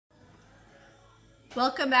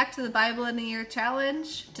Welcome back to the Bible in a Year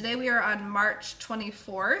Challenge. Today we are on March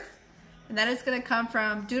 24th, and that is going to come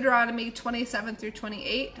from Deuteronomy 27 through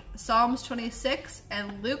 28, Psalms 26,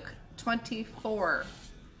 and Luke 24.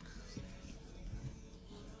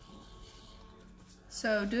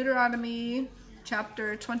 So Deuteronomy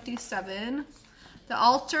chapter 27, the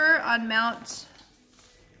altar on Mount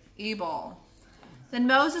Ebal. Then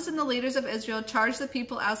Moses and the leaders of Israel charged the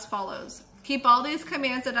people as follows. Keep all these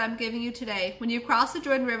commands that I am giving you today. When you cross the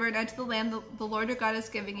Jordan River and enter the land the Lord your God is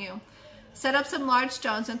giving you, set up some large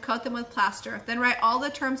stones and coat them with plaster. Then write all the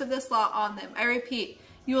terms of this law on them. I repeat,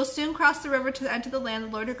 you will soon cross the river to enter the land the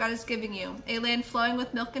Lord your God is giving you, a land flowing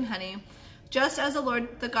with milk and honey, just as the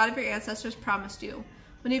Lord, the God of your ancestors, promised you.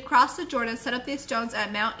 When you cross the Jordan, set up these stones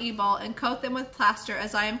at Mount Ebal and coat them with plaster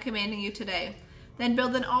as I am commanding you today. Then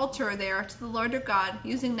build an altar there to the Lord your God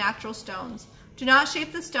using natural stones. Do not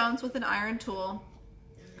shape the stones with an iron tool.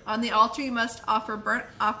 On the altar you must offer burnt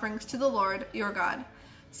offerings to the Lord your God.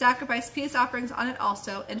 Sacrifice peace offerings on it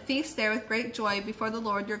also, and feast there with great joy before the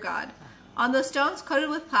Lord your God. On the stones coated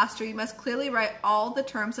with plaster you must clearly write all the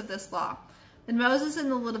terms of this law. Then Moses and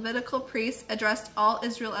the Levitical priests addressed all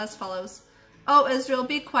Israel as follows. O Israel,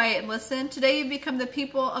 be quiet and listen. Today you become the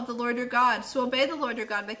people of the Lord your God, so obey the Lord your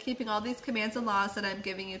God by keeping all these commands and laws that I am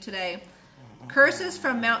giving you today. Curses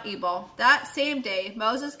from Mount Ebal. That same day,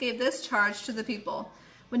 Moses gave this charge to the people.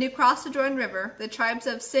 When you cross the Jordan River, the tribes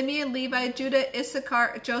of Simeon, Levi, Judah,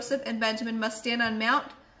 Issachar, Joseph, and Benjamin must stand on Mount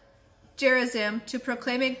Gerizim to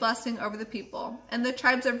proclaim a blessing over the people. And the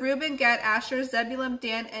tribes of Reuben, Gad, Asher, Zebulun,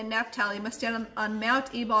 Dan, and Naphtali must stand on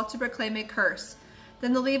Mount Ebal to proclaim a curse.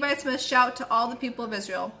 Then the Levites must shout to all the people of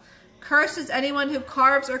Israel, Cursed is anyone who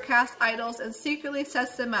carves or casts idols and secretly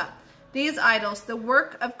sets them up. These idols, the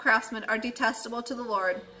work of craftsmen, are detestable to the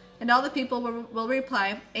Lord. And all the people will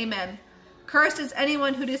reply, Amen. Cursed is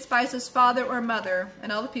anyone who despises father or mother.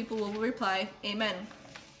 And all the people will reply, Amen.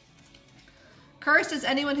 Cursed is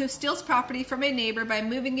anyone who steals property from a neighbor by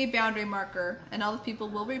moving a boundary marker. And all the people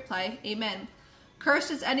will reply, Amen.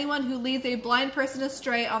 Cursed is anyone who leads a blind person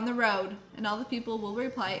astray on the road. And all the people will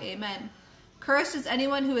reply, Amen. Cursed is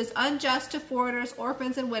anyone who is unjust to foreigners,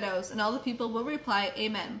 orphans, and widows. And all the people will reply,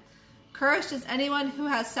 Amen. Cursed is anyone who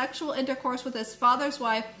has sexual intercourse with his father's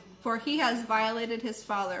wife, for he has violated his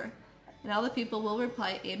father. And all the people will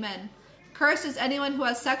reply, Amen. Cursed is anyone who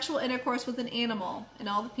has sexual intercourse with an animal. And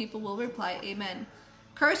all the people will reply, Amen.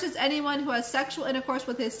 Cursed is anyone who has sexual intercourse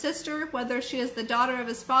with his sister, whether she is the daughter of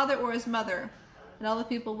his father or his mother. And all the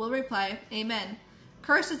people will reply, Amen.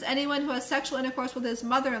 Cursed is anyone who has sexual intercourse with his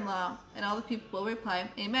mother-in-law. And all the people will reply,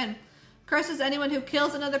 Amen. Cursed is anyone who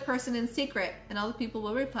kills another person in secret. And all the people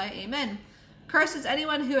will reply, Amen. Cursed is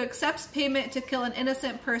anyone who accepts payment to kill an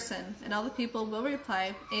innocent person. And all the people will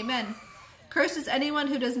reply, Amen. Cursed is anyone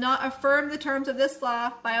who does not affirm the terms of this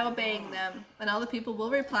law by obeying them. And all the people will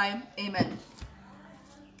reply, Amen.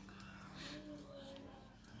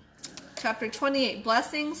 Chapter 28,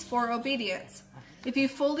 Blessings for Obedience. If you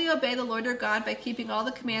fully obey the Lord your God by keeping all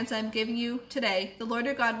the commands I am giving you today, the Lord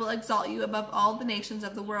your God will exalt you above all the nations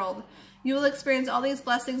of the world. You will experience all these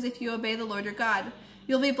blessings if you obey the Lord your God.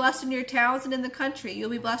 You will be blessed in your towns and in the country. You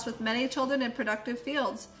will be blessed with many children and productive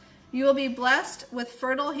fields. You will be blessed with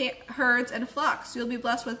fertile herds and flocks. You will be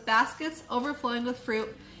blessed with baskets overflowing with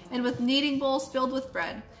fruit and with kneading bowls filled with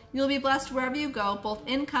bread. You will be blessed wherever you go, both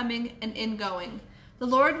in coming and in going. The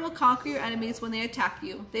Lord will conquer your enemies when they attack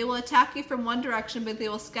you. They will attack you from one direction, but they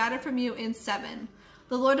will scatter from you in seven.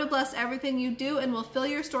 The Lord will bless everything you do and will fill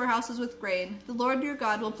your storehouses with grain. The Lord your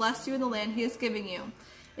God will bless you in the land he is giving you.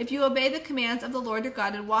 If you obey the commands of the Lord your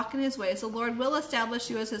God and walk in his ways, the Lord will establish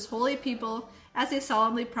you as his holy people, as he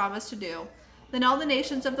solemnly promised to do. Then all the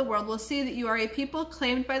nations of the world will see that you are a people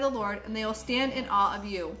claimed by the Lord, and they will stand in awe of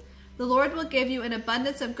you. The Lord will give you an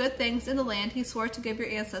abundance of good things in the land he swore to give your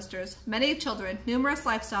ancestors, many children, numerous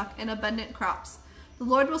livestock, and abundant crops. The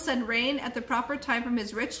Lord will send rain at the proper time from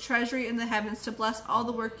his rich treasury in the heavens to bless all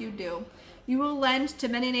the work you do. You will lend to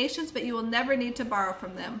many nations, but you will never need to borrow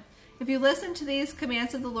from them. If you listen to these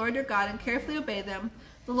commands of the Lord your God and carefully obey them,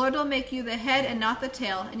 the Lord will make you the head and not the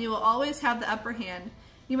tail, and you will always have the upper hand.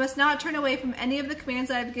 You must not turn away from any of the commands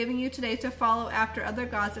I have given you today to follow after other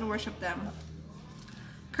gods and worship them.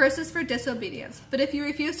 Curses for disobedience. But if you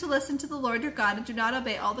refuse to listen to the Lord your God and do not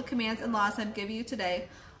obey all the commands and laws I am giving you today,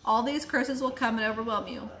 all these curses will come and overwhelm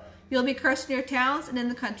you. You will be cursed in your towns and in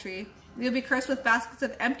the country. You will be cursed with baskets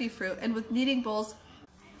of empty fruit and with kneading bowls.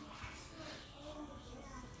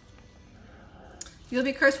 You will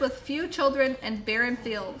be cursed with few children and barren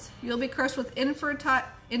fields. You will be cursed with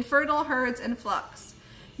infertile herds and flocks.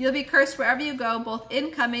 You will be cursed wherever you go, both in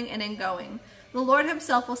coming and in going. The Lord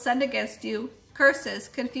himself will send against you curses,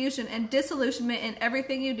 confusion, and disillusionment in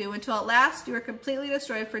everything you do, until at last you are completely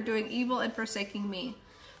destroyed for doing evil and forsaking me.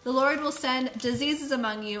 The Lord will send diseases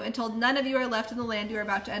among you until none of you are left in the land you are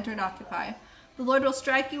about to enter and occupy. The Lord will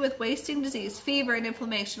strike you with wasting disease, fever and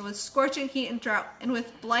inflammation, with scorching heat and drought, and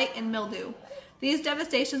with blight and mildew. These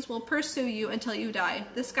devastations will pursue you until you die.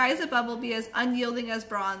 The skies above will be as unyielding as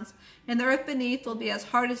bronze, and the earth beneath will be as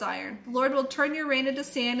hard as iron. The Lord will turn your rain into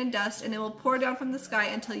sand and dust, and it will pour down from the sky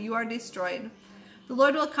until you are destroyed. The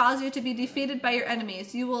Lord will cause you to be defeated by your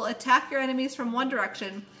enemies. You will attack your enemies from one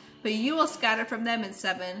direction, but you will scatter from them in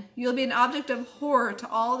 7. You will be an object of horror to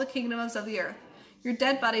all the kingdoms of the earth. Your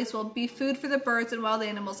dead bodies will be food for the birds and wild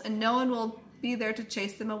animals, and no one will be there to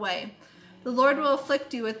chase them away. The Lord will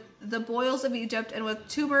afflict you with the boils of Egypt, and with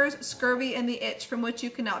tumors, scurvy, and the itch from which you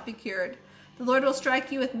cannot be cured. The Lord will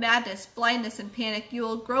strike you with madness, blindness, and panic. You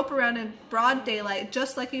will grope around in broad daylight,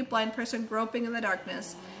 just like a blind person groping in the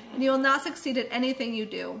darkness, and you will not succeed at anything you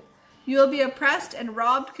do. You will be oppressed and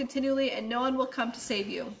robbed continually, and no one will come to save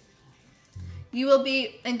you. You will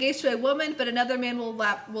be engaged to a woman, but another man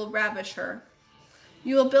will ravish her.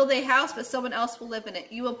 You will build a house, but someone else will live in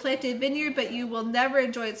it. You will plant a vineyard, but you will never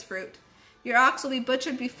enjoy its fruit. Your ox will be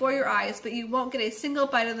butchered before your eyes, but you won't get a single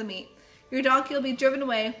bite of the meat. Your donkey will be driven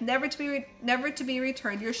away, never to be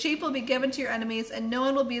returned. Your sheep will be given to your enemies, and no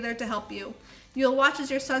one will be there to help you. You will watch as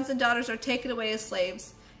your sons and daughters are taken away as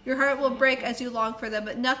slaves. Your heart will break as you long for them,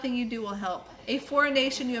 but nothing you do will help. A foreign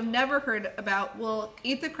nation you have never heard about will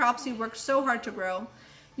eat the crops you worked so hard to grow.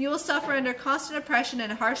 You will suffer under constant oppression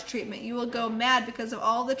and harsh treatment. You will go mad because of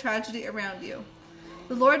all the tragedy around you.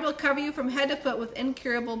 The Lord will cover you from head to foot with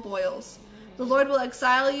incurable boils. The Lord will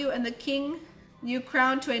exile you and the king you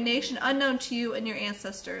crown to a nation unknown to you and your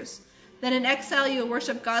ancestors. Then in exile you will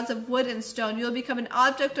worship gods of wood and stone. You will become an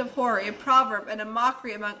object of horror, a proverb, and a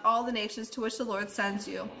mockery among all the nations to which the Lord sends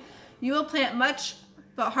you. You will plant much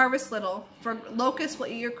but harvest little, for locusts will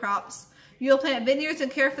eat your crops. You will plant vineyards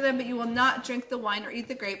and care for them, but you will not drink the wine or eat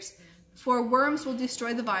the grapes, for worms will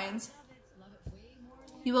destroy the vines.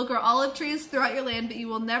 You will grow olive trees throughout your land, but you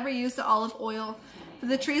will never use the olive oil, for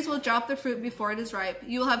the trees will drop their fruit before it is ripe.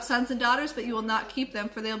 You will have sons and daughters, but you will not keep them,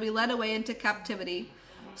 for they will be led away into captivity.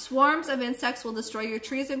 Swarms of insects will destroy your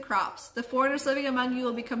trees and crops. The foreigners living among you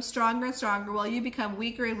will become stronger and stronger, while you become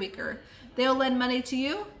weaker and weaker. They will lend money to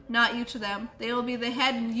you, not you to them. They will be the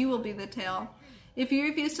head, and you will be the tail. If you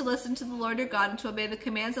refuse to listen to the Lord your God and to obey the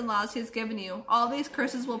commands and laws he has given you, all these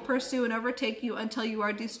curses will pursue and overtake you until you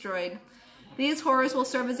are destroyed. These horrors will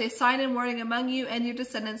serve as a sign and warning among you and your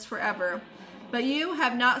descendants forever. But you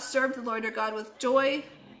have not served the Lord your God with joy.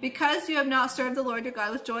 Because you have not served the Lord your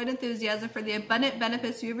God with joy and enthusiasm for the abundant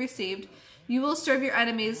benefits you have received, you will serve your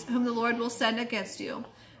enemies, whom the Lord will send against you.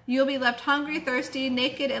 You will be left hungry, thirsty,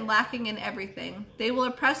 naked, and lacking in everything. They will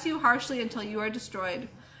oppress you harshly until you are destroyed.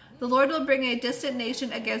 The Lord will bring a distant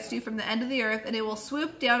nation against you from the end of the earth, and it will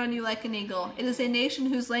swoop down on you like an eagle. It is a nation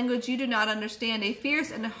whose language you do not understand, a fierce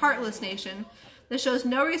and heartless nation that shows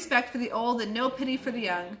no respect for the old and no pity for the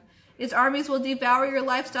young. Its armies will devour your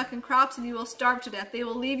livestock and crops, and you will starve to death. They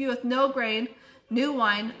will leave you with no grain, new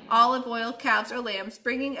wine, olive oil, calves, or lambs,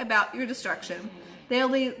 bringing about your destruction. They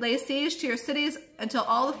will lay siege to your cities until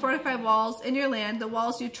all the fortified walls in your land, the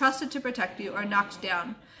walls you trusted to protect you, are knocked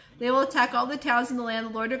down. They will attack all the towns in the land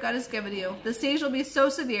the Lord your God has given you. The siege will be so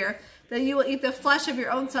severe that you will eat the flesh of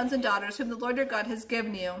your own sons and daughters, whom the Lord your God has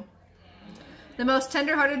given you. The most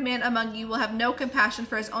tender-hearted man among you will have no compassion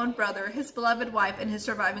for his own brother, his beloved wife, and his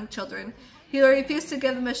surviving children. He will refuse to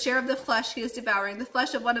give them a share of the flesh he is devouring, the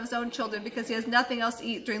flesh of one of his own children, because he has nothing else to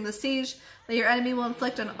eat during the siege that your enemy will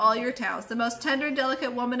inflict on all your towns. The most tender and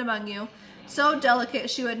delicate woman among you, so delicate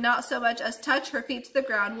she would not so much as touch her feet to the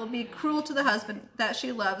ground, will be cruel to the husband that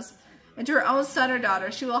she loves, and to her own son or daughter.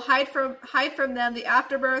 She will hide from them the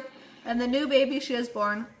afterbirth and the new baby she has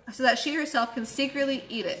born, so that she herself can secretly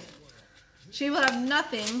eat it. She will have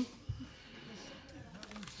nothing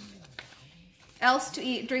else to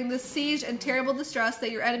eat during the siege and terrible distress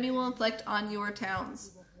that your enemy will inflict on your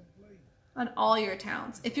towns. On all your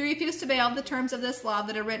towns. If you refuse to obey all the terms of this law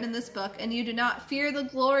that are written in this book, and you do not fear the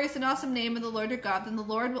glorious and awesome name of the Lord your God, then the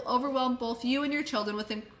Lord will overwhelm both you and your children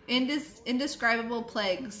with indescribable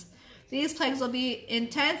plagues. These plagues will be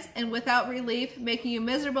intense and without relief, making you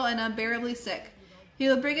miserable and unbearably sick. He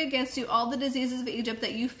will bring against you all the diseases of Egypt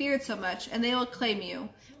that you feared so much, and they will claim you.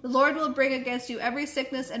 The Lord will bring against you every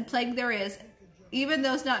sickness and plague there is, even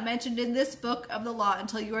those not mentioned in this book of the law,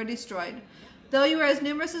 until you are destroyed. Though you are as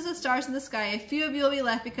numerous as the stars in the sky, a few of you will be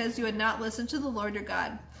left because you had not listened to the Lord your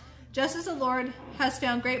God. Just as the Lord has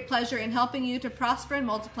found great pleasure in helping you to prosper and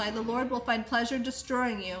multiply, the Lord will find pleasure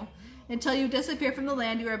destroying you until you disappear from the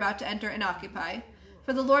land you are about to enter and occupy.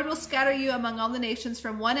 For the Lord will scatter you among all the nations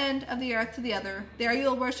from one end of the earth to the other. There you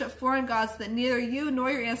will worship foreign gods that neither you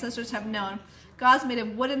nor your ancestors have known, gods made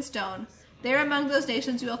of wood and stone. There among those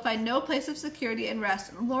nations you will find no place of security and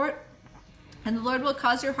rest. And the Lord will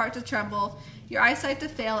cause your heart to tremble, your eyesight to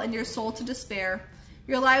fail, and your soul to despair.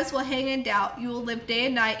 Your lives will hang in doubt. You will live day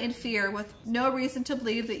and night in fear, with no reason to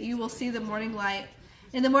believe that you will see the morning light.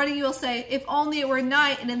 In the morning you will say, if only it were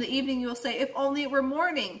night, and in the evening you will say, if only it were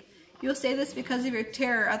morning. You will say this because of your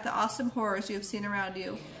terror at the awesome horrors you have seen around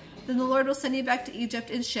you. Then the Lord will send you back to Egypt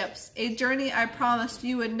in ships, a journey I promised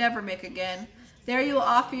you would never make again. There you will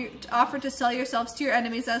offer to sell yourselves to your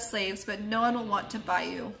enemies as slaves, but no one will want to buy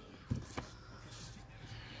you.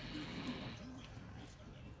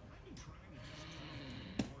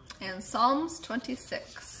 And Psalms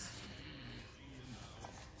 26.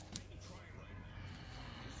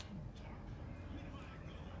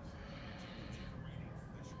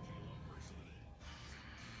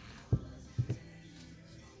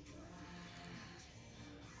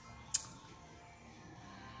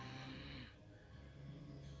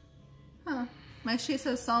 My sheet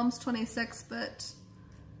says Psalms 26, but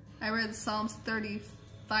I read Psalms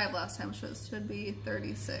 35 last time, so it should be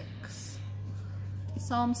 36.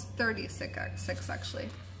 Psalms 36, actually.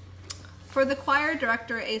 For the choir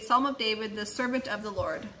director, a psalm of David, the servant of the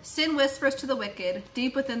Lord. Sin whispers to the wicked,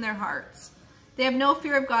 deep within their hearts. They have no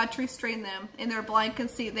fear of God to restrain them. In their blind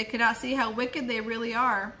conceit, they cannot see how wicked they really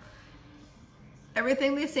are.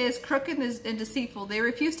 Everything they say is crooked and deceitful. They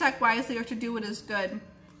refuse to act wisely or to do what is good.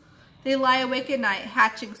 They lie awake at night,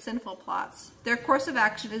 hatching sinful plots. Their course of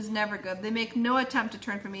action is never good. They make no attempt to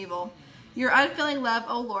turn from evil. Your unfailing love,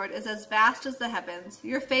 O Lord, is as vast as the heavens.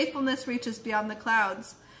 Your faithfulness reaches beyond the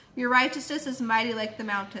clouds. Your righteousness is mighty like the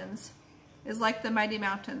mountains, mighty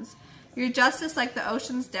mountains. Your justice like the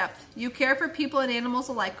ocean's depth. You care for people and animals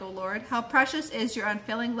alike, O Lord. How precious is your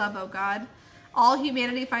unfailing love, O God. All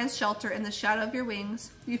humanity finds shelter in the shadow of your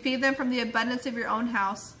wings. You feed them from the abundance of your own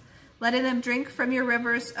house, letting them drink from your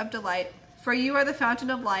rivers of delight. For you are the fountain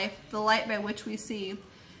of life, the light by which we see.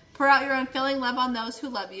 Pour out your unfailing love on those who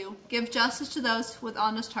love you. Give justice to those with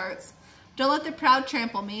honest hearts. Don't let the proud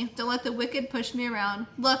trample me. Don't let the wicked push me around.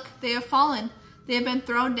 Look, they have fallen. They have been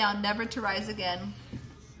thrown down, never to rise again.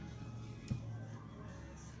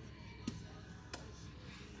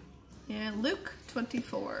 And Luke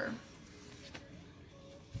 24.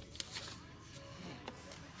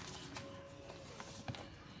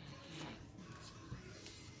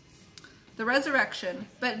 The resurrection.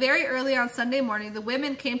 But very early on Sunday morning, the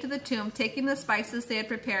women came to the tomb, taking the spices they had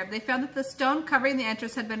prepared. They found that the stone covering the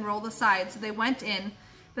entrance had been rolled aside, so they went in,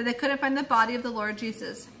 but they couldn't find the body of the Lord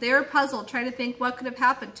Jesus. They were puzzled, trying to think what could have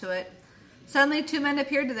happened to it. Suddenly 2 men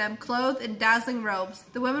appeared to them, clothed in dazzling robes.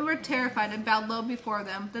 The women were terrified and bowed low before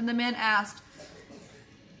them. Then the men asked,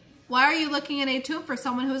 "Why are you looking in a tomb for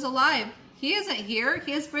someone who is alive? He isn't here.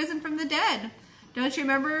 He has risen from the dead. Don't you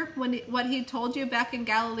remember what he told you back in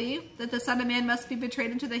Galilee? That the Son of Man must be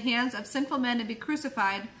betrayed into the hands of sinful men and be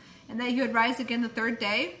crucified, and that he would rise again the third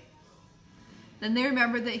day?" Then they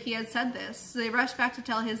remembered that he had said this, so they rushed back to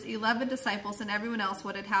tell his 11 disciples and everyone else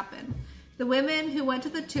what had happened. The women who went to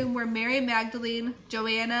the tomb were Mary Magdalene,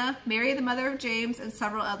 Joanna, Mary the mother of James, and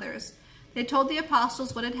several others. They told the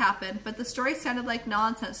apostles what had happened, but the story sounded like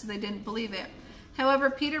nonsense, so they didn't believe it. However,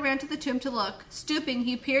 Peter ran to the tomb to look. Stooping,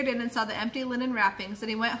 he peered in and saw the empty linen wrappings, and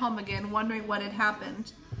he went home again, wondering what had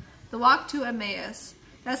happened. The walk to Emmaus.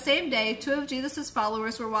 That same day, 2 of Jesus'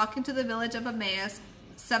 followers were walking to the village of Emmaus,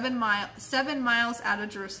 7 miles out of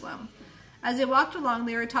Jerusalem. As they walked along,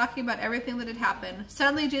 they were talking about everything that had happened.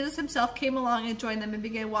 Suddenly, Jesus himself came along and joined them and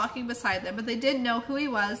began walking beside them, but they didn't know who he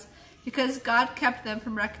was because God kept them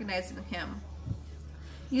from recognizing him.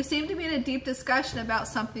 "You seem to be in a deep discussion about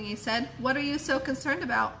something," he said. "What are you so concerned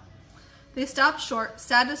about?" They stopped short,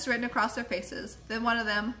 sadness written across their faces. Then one of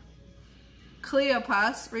them,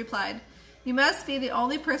 Cleopas, replied, "You must be the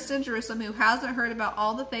only person in Jerusalem who hasn't heard about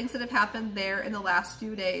all the things that have happened there in the last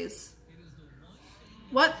few days."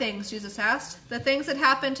 "What things?" Jesus asked. "The things that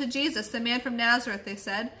happened to Jesus, the man from Nazareth," they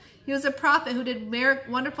said. "He was a prophet who did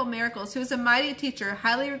wonderful miracles. He was a mighty teacher,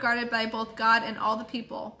 highly regarded by both God and all the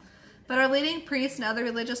people. But our leading priests and other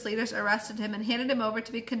religious leaders arrested him and handed him over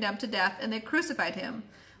to be condemned to death, and they crucified him.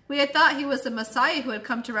 We had thought he was the Messiah who had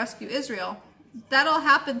come to rescue Israel. That all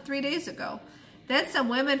happened 3 days ago. Then some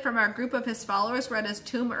women from our group of his followers were at his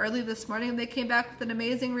tomb early this morning, and they came back with an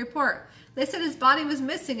amazing report. They said his body was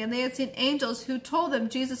missing, and they had seen angels who told them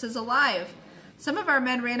Jesus is alive. Some of our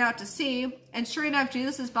men ran out to see, and sure enough,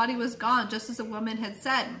 Jesus' body was gone, just as the woman had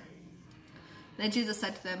said." Then Jesus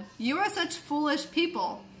said to them, "You are such foolish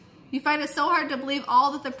people. You find it so hard to believe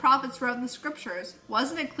all that the prophets wrote in the scriptures.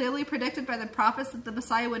 Wasn't it clearly predicted by the prophets that the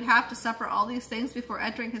Messiah would have to suffer all these things before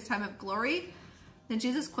entering his time of glory? Then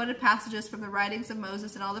Jesus quoted passages from the writings of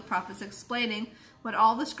Moses and all the prophets explaining what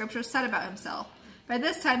all the scriptures said about himself. By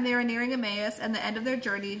this time they were nearing Emmaus and the end of their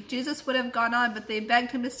journey. Jesus would have gone on, but they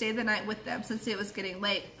begged him to stay the night with them, since it was getting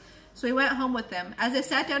late. So he went home with them. As they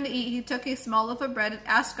sat down to eat, he took a small loaf of bread and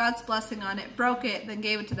asked God's blessing on it, broke it, then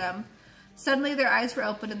gave it to them. Suddenly their eyes were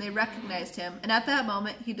opened and they recognized him, and at that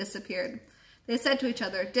moment he disappeared. They said to each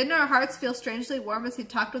other, "Didn't our hearts feel strangely warm as he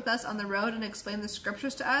talked with us on the road and explained the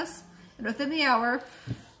scriptures to us?" And within the hour,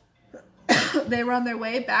 they were on their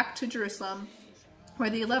way back to Jerusalem, where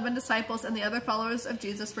the 11 disciples and the other followers of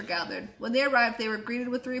Jesus were gathered. When they arrived, they were greeted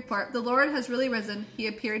with the report, "The Lord has really risen. He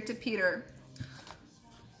appeared to Peter."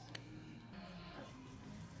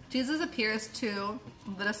 Jesus appears to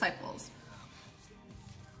the disciples.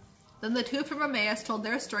 Then the two from Emmaus told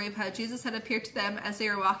their story of how Jesus had appeared to them as they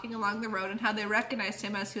were walking along the road and how they recognized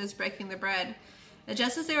him as he was breaking the bread. And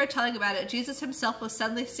just as they were telling about it, Jesus himself was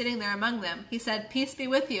suddenly sitting there among them. He said, "Peace be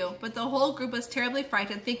with you." But the whole group was terribly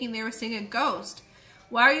frightened, thinking they were seeing a ghost.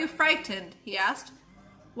 "Why are you frightened?" he asked.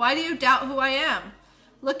 "Why do you doubt who I am?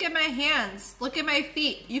 Look at my hands. Look at my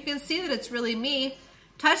feet. You can see that it's really me.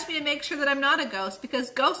 Touch me and make sure that I'm not a ghost, because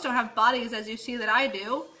ghosts don't have bodies as you see that I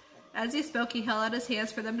do." As he spoke, he held out his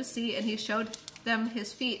hands for them to see, and he showed them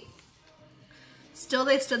his feet. Still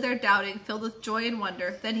they stood there doubting, filled with joy and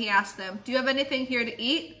wonder. Then he asked them, "Do you have anything here to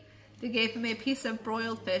eat?" They gave him a piece of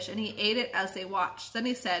broiled fish, and he ate it as they watched. Then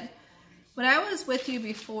he said, "When I was with you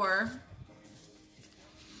before,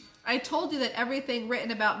 I told you that everything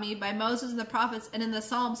written about me by Moses and the prophets and in the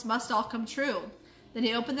Psalms must all come true." Then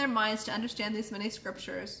he opened their minds to understand these many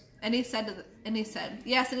scriptures. And he said,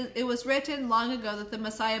 "Yes, it was written long ago that the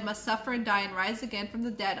Messiah must suffer and die and rise again from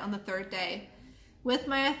the dead on the third day. With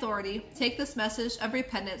my authority, take this message of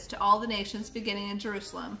repentance to all the nations, beginning in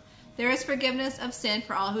Jerusalem. There is forgiveness of sin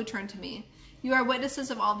for all who turn to me. You are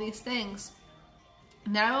witnesses of all these things.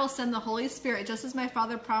 Now I will send the Holy Spirit, just as my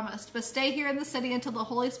Father promised. But stay here in the city until the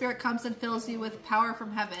Holy Spirit comes and fills you with power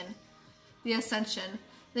from heaven." The Ascension.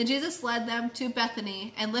 Then Jesus led them to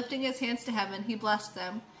Bethany, and lifting his hands to heaven, he blessed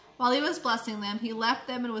them. While he was blessing them, he left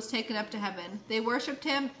them and was taken up to heaven. They worshipped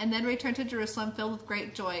him and then returned to Jerusalem filled with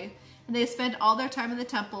great joy. And they spent all their time in the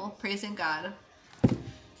temple, praising God.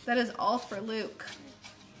 That is all for Luke.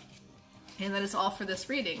 And that is all for this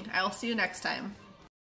reading. I will see you next time.